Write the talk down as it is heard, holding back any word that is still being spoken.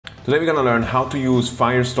Today we're going to learn how to use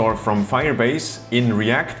Firestore from Firebase in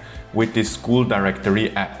React with this school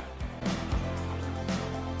directory app.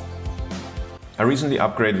 I recently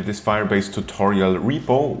upgraded this Firebase tutorial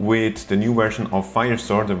repo with the new version of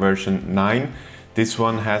Firestore, the version 9. This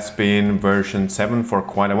one has been version 7 for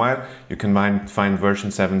quite a while. You can find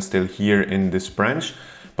version 7 still here in this branch.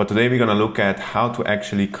 But today we're going to look at how to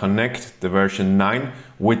actually connect the version 9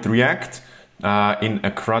 with React in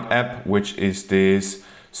a CRUD app, which is this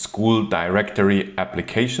school directory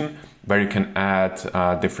application where you can add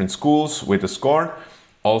different schools with a score,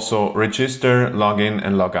 also register, log in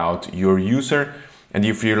and log out your user. And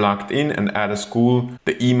if you're logged in and add a school,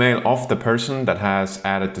 the email of the person that has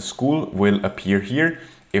added the school will appear here.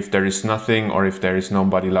 If there is nothing or if there is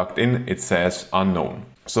nobody logged in, it says unknown.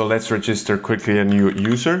 So let's register quickly a new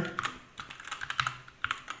user.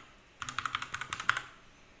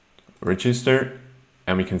 Register.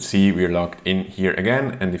 And we can see we're logged in here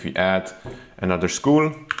again. And if we add another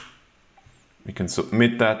school, we can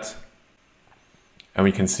submit that and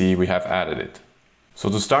we can see we have added it. So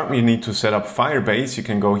to start, we need to set up Firebase. You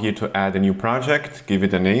can go here to add a new project, give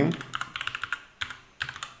it a name.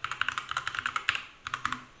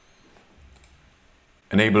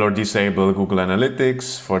 Enable or disable Google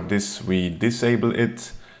Analytics. For this, we disable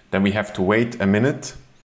it. Then we have to wait a minute.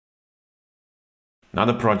 Now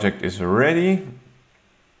the project is ready.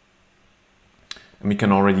 And we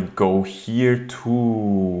can already go here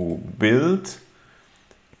to build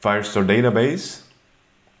Firestore database.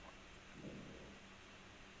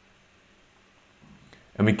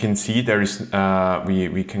 And we can see there is,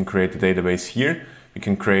 we can create a database here. We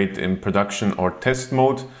can create in production or test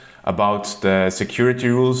mode. About the security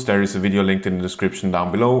rules, there is a video linked in the description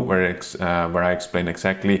down below where I explain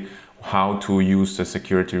exactly how to use the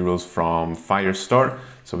security rules from Firestore.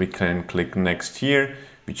 So we can click next here.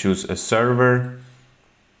 We choose a server.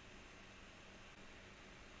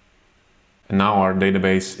 And now our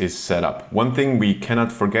database is set up. One thing we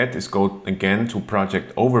cannot forget is go again to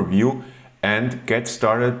project overview and get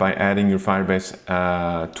started by adding your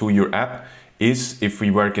Firebase to your app. If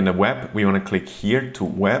we work in the web, we want to click here to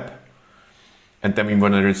web, and then we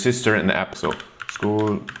want to register an app. So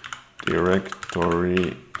school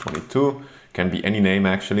directory 22 can be any name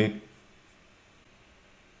actually.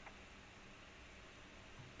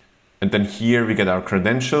 And then here we get our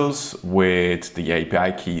credentials with the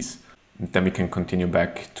API keys. And then we can continue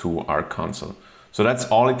back to our console. So that's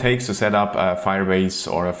all it takes to set up a Firebase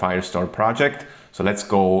or a Firestore project. So let's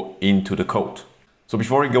go into the code. So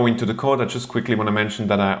before we go into the code, I just quickly want to mention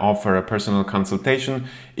that I offer a personal consultation.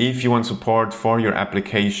 If you want support for your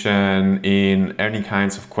application in any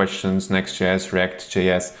kinds of questions, Next.js,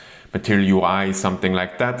 React.js, Material UI, something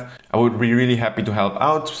like that, I would be really happy to help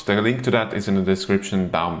out. The link to that is in the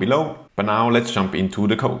description down below. But now let's jump into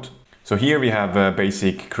the code. So here we have a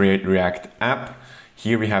basic Create React app.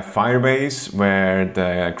 Here we have Firebase, where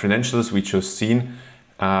the credentials we just seen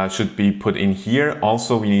should be put in here.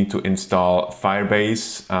 Also, we need to install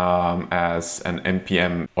Firebase as an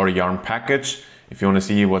NPM or YARN package. If you want to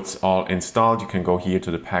see what's all installed, you can go here to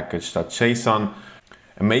the package.json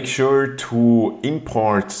and make sure to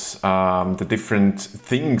import the different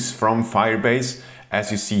things from Firebase,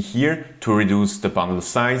 as you see here, to reduce the bundle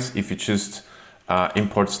size. If you just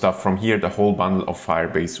import stuff from here, the whole bundle of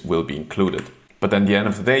Firebase will be included. But at the end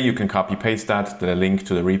of the day, you can copy paste that. The link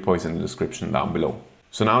to the repo is in the description down below.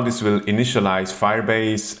 So now this will initialize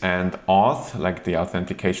Firebase and auth, like the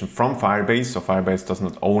authentication from Firebase. So Firebase does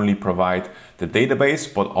not only provide the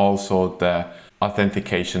database, but also the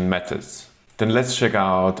authentication methods. Then let's check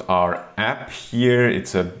out our app here.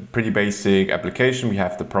 It's a pretty basic application. We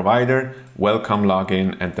have the provider, welcome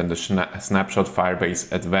login, and then the snapshot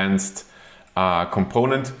Firebase advanced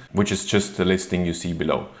component, which is just the listing you see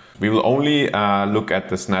below. We will only look at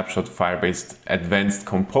the snapshot Firebase advanced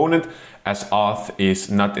component, as auth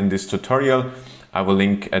is not in this tutorial. I will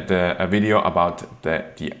link at a video about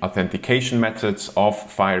the authentication methods of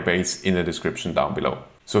Firebase in the description down below.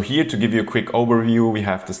 So here, to give you a quick overview, we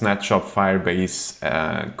have the snapshot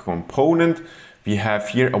Firebase component. We have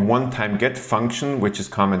here a one-time get function, which is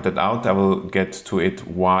commented out. I will get to it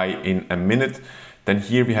why in a minute. Then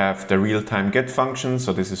here we have the real-time get function.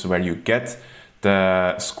 So this is where you get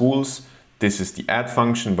the schools. This is the add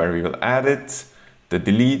function where we will add it, the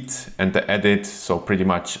delete and the edit. So pretty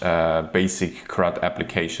much a basic CRUD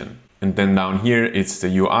application. And then down here, it's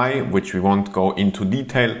the UI, which we won't go into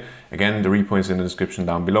detail Again, the repo is in the description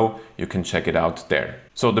down below. You can check it out there.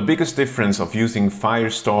 So the biggest difference of using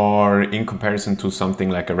Firestore in comparison to something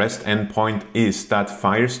like a REST endpoint is that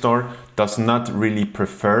Firestore does not really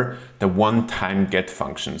prefer the one-time get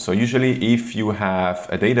function. So usually if you have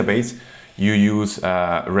a database, you use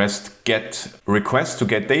a REST GET request to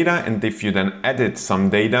get data, and if you then edit some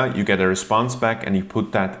data, you get a response back and you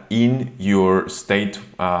put that in your state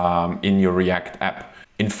in your React app.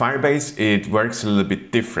 In Firebase, it works a little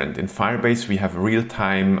bit different. In Firebase, we have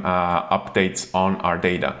real-time updates on our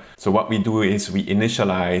data. So what we do is we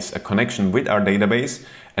initialize a connection with our database,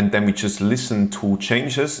 and then we just listen to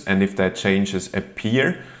changes, and if that changes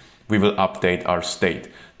appear, we will update our state.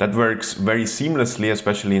 That works very seamlessly,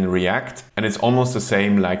 especially in React, and it's almost the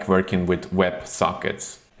same like working with web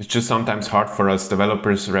sockets. It's just sometimes hard for us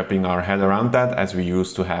developers wrapping our head around that, as we're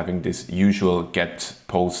used to having this usual get,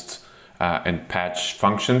 post, and patch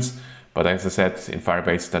functions. But as I said, in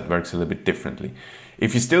Firebase, that works a little bit differently.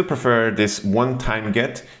 If you still prefer this one-time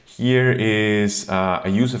get, here is a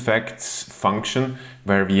use effects function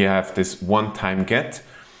where we have this one-time get.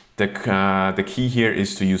 The key here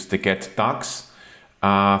is to use the get docs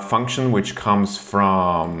function, which comes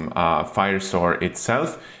from Firestore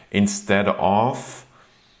itself, instead of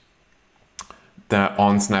the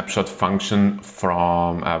onSnapshot function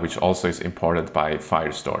from which also is imported by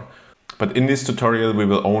Firestore. But in this tutorial, we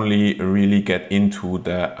will only really get into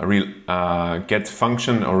the real get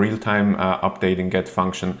function or real-time updating get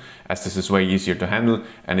function, as this is way easier to handle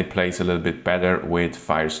and it plays a little bit better with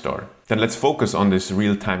Firestore. Then let's focus on this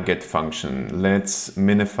real-time get function. Let's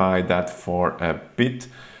minify that for a bit.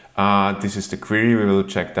 This is the query. We will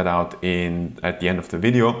check that out at the end of the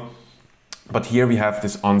video. But here we have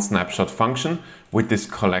this onSnapshot function with this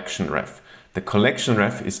collection ref. The collection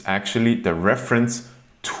ref is actually the reference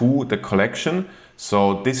to the collection.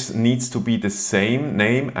 So this needs to be the same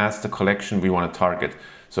name as the collection we want to target.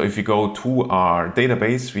 So if you go to our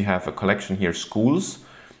database, we have a collection here, schools.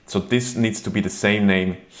 So this needs to be the same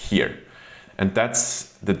name here. And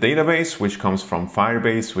that's the database, which comes from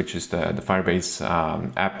Firebase, which is the Firebase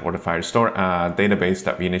app or the Firestore database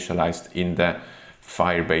that we initialized in the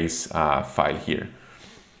Firebase file here.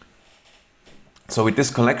 So with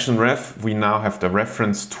this collection ref, we now have the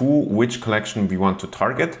reference to which collection we want to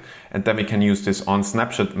target. And then we can use this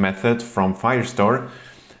onSnapshot method from Firestore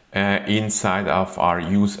inside of our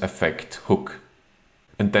use effect hook.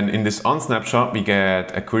 And then in this onSnapshot, we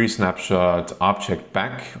get a query snapshot object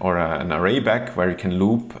back, or an array back, where we can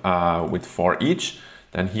loop with for each.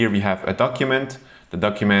 Then here we have a document. The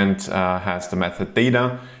document has the method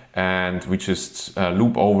data, and we just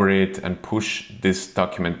loop over it and push this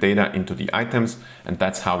document data into the items. And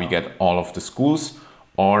that's how we get all of the schools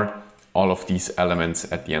or all of these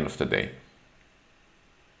elements at the end of the day.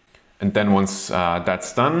 And then once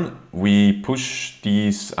that's done, we push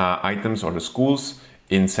these items or the schools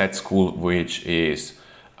in setSchool, which is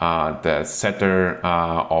the setter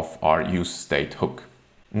of our use state hook.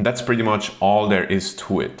 And that's pretty much all there is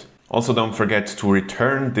to it. Also, don't forget to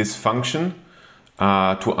return this function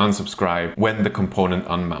to unsubscribe when the component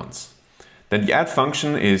unmounts. Then the add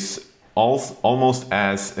function is almost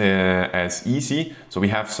as easy. So we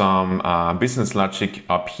have some business logic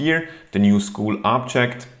up here, the new school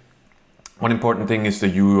object. One important thing is the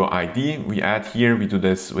UUID we add here. We do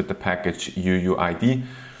this with the package UUID,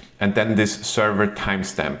 and then this server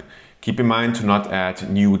timestamp. Keep in mind to not add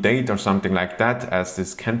new date or something like that, as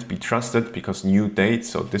this can't be trusted, because new date,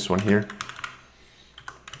 so this one here,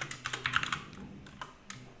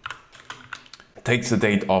 takes the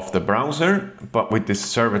date off the browser, but with this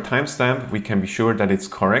server timestamp, we can be sure that it's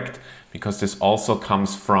correct, because this also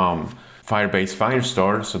comes from Firebase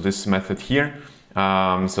Firestore, so this method here.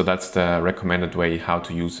 So that's the recommended way how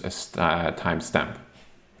to use a timestamp.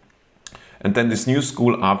 And then this new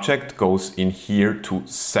school object goes in here to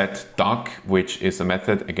set doc, which is a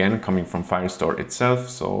method again coming from Firestore itself.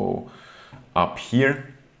 So up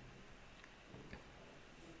here.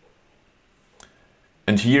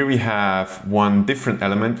 And here we have one different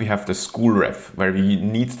element. We have the school ref, where we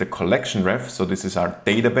need the collection ref. So this is our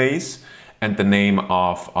database and the name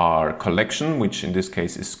of our collection, which in this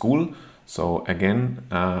case is school. So again,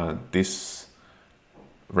 this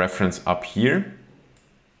reference up here.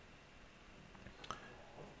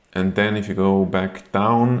 And then if you go back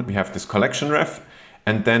down, we have this collection ref,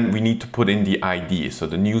 and then we need to put in the ID, so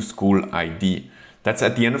the new school ID. That's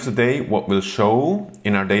at the end of the day what will show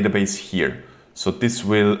in our database here. So this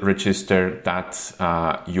will register that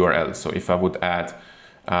URL. So if I would add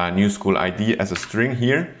new school ID as a string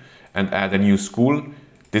here and add a new school,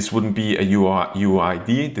 this wouldn't be a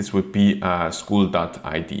UUID, this would be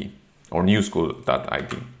school.id or new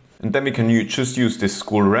school.id. And then we can just use this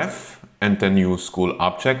school ref and the new school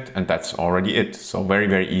object, and that's already it. So very,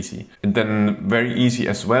 very easy. And then very easy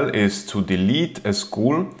as well is to delete a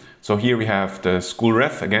school. So here we have the school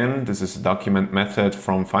ref again. This is a document method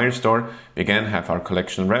from Firestore. We again have our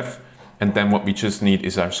collection ref. And then what we just need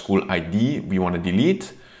is our school ID we want to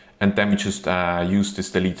delete. And then we just use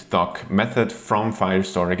this delete doc method from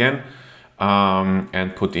Firestore again.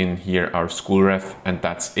 And put in here our school ref, and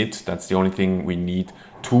that's it. That's the only thing we need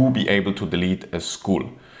to be able to delete a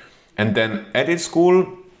school. And then edit school,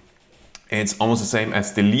 it's almost the same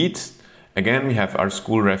as delete. Again, we have our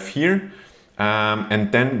school ref here.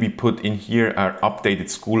 And then we put in here our updated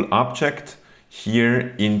school object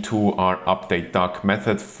here into our update doc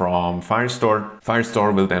method from Firestore.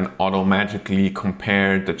 Firestore will then automatically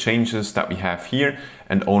compare the changes that we have here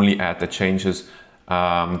and only add the changes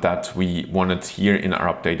that we wanted here in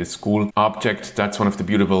our updated school object. That's one of the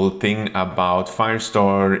beautiful thing about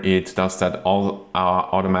Firestore. It does that all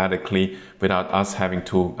automatically without us having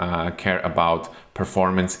to care about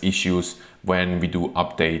performance issues when we do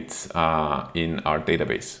updates in our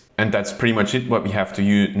database. And that's pretty much it, what we have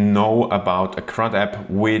to know about a CRUD app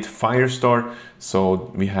with Firestore.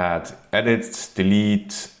 So we had edit,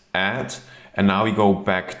 delete, add, and now we go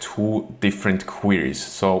back to different queries.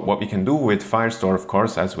 So what we can do with Firestore, of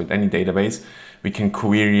course, as with any database, we can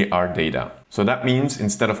query our data. So that means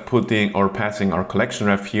instead of putting or passing our collection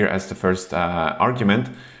ref here as the first argument,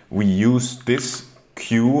 we use this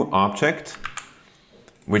queue object,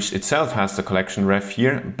 which itself has the collection ref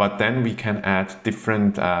here, but then we can add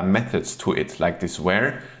different methods to it, like this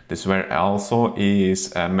where. This where also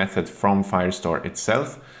is a method from Firestore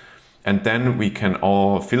itself. And then we can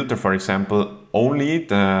all filter, for example, only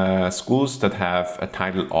the schools that have a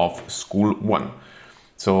title of school 1.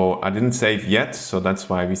 So I didn't save yet, so that's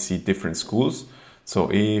why we see different schools. So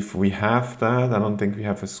if we have that, I don't think we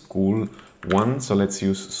have a school 1, so let's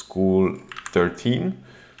use school 13.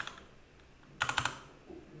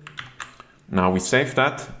 Now we save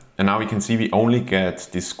that, and now we can see we only get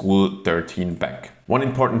the school 13 back. One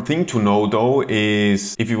important thing to know though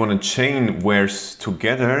is if you want to chain wheres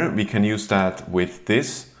together, we can use that with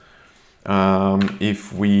this.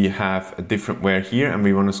 If we have a different where here and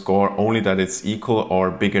we want to score only that it's equal or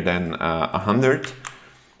bigger than 100,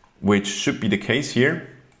 which should be the case here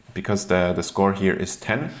because the score here is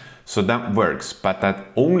 10. So that works, but that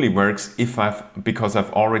only works if because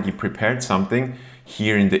I've already prepared something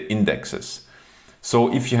here in the indexes.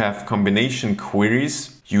 So if you have combination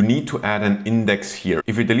queries, you need to add an index here.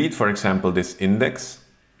 If we delete, for example, this index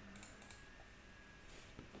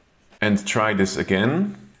and try this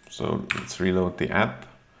again, so let's reload the app,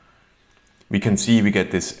 we can see we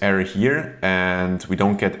get this error here and we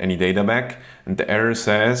don't get any data back. And the error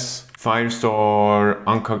says Firestore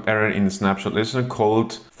unclocked error in the snapshot listener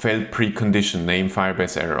called failed precondition name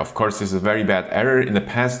Firebase error. Of course, this is a very bad error. In the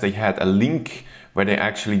past, they had a link where they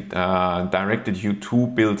actually directed you to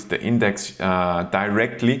build the index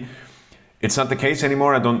directly. It's not the case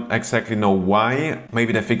anymore. I don't exactly know why.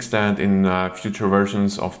 Maybe they fixed that in future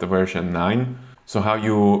versions of the version 9. So how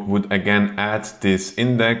you would again add this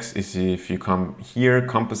index is if you come here,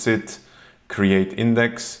 composite, create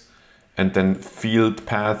index, and then field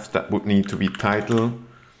path that would need to be title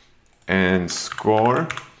and score.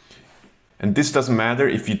 And this doesn't matter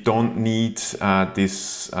if you don't need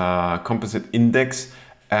this composite index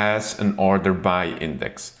as an order by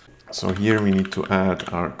index. So here we need to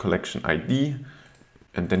add our collection ID.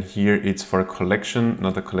 And then here it's for a collection,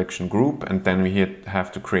 not a collection group. And then we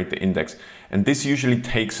have to create the index. And this usually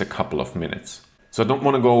takes a couple of minutes. So I don't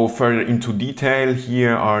want to go further into detail.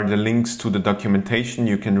 Here are the links to the documentation.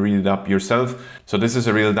 You can read it up yourself. So this is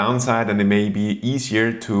a real downside, and it may be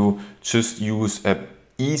easier to just use a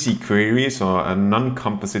easy query, so a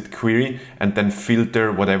non-composite query, and then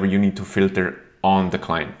filter whatever you need to filter on the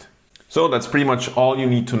client. So that's pretty much all you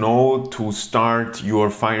need to know to start your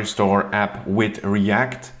Firestore app with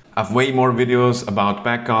React. I have way more videos about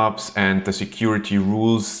backups and the security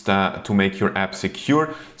rules to make your app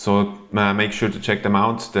secure. So make sure to check them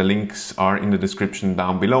out. The links are in the description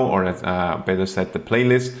down below, or better said, the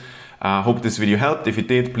playlist. Hope this video helped. If it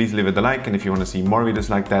did, please leave it a like. And if you want to see more videos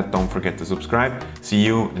like that, don't forget to subscribe. See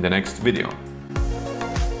you in the next video.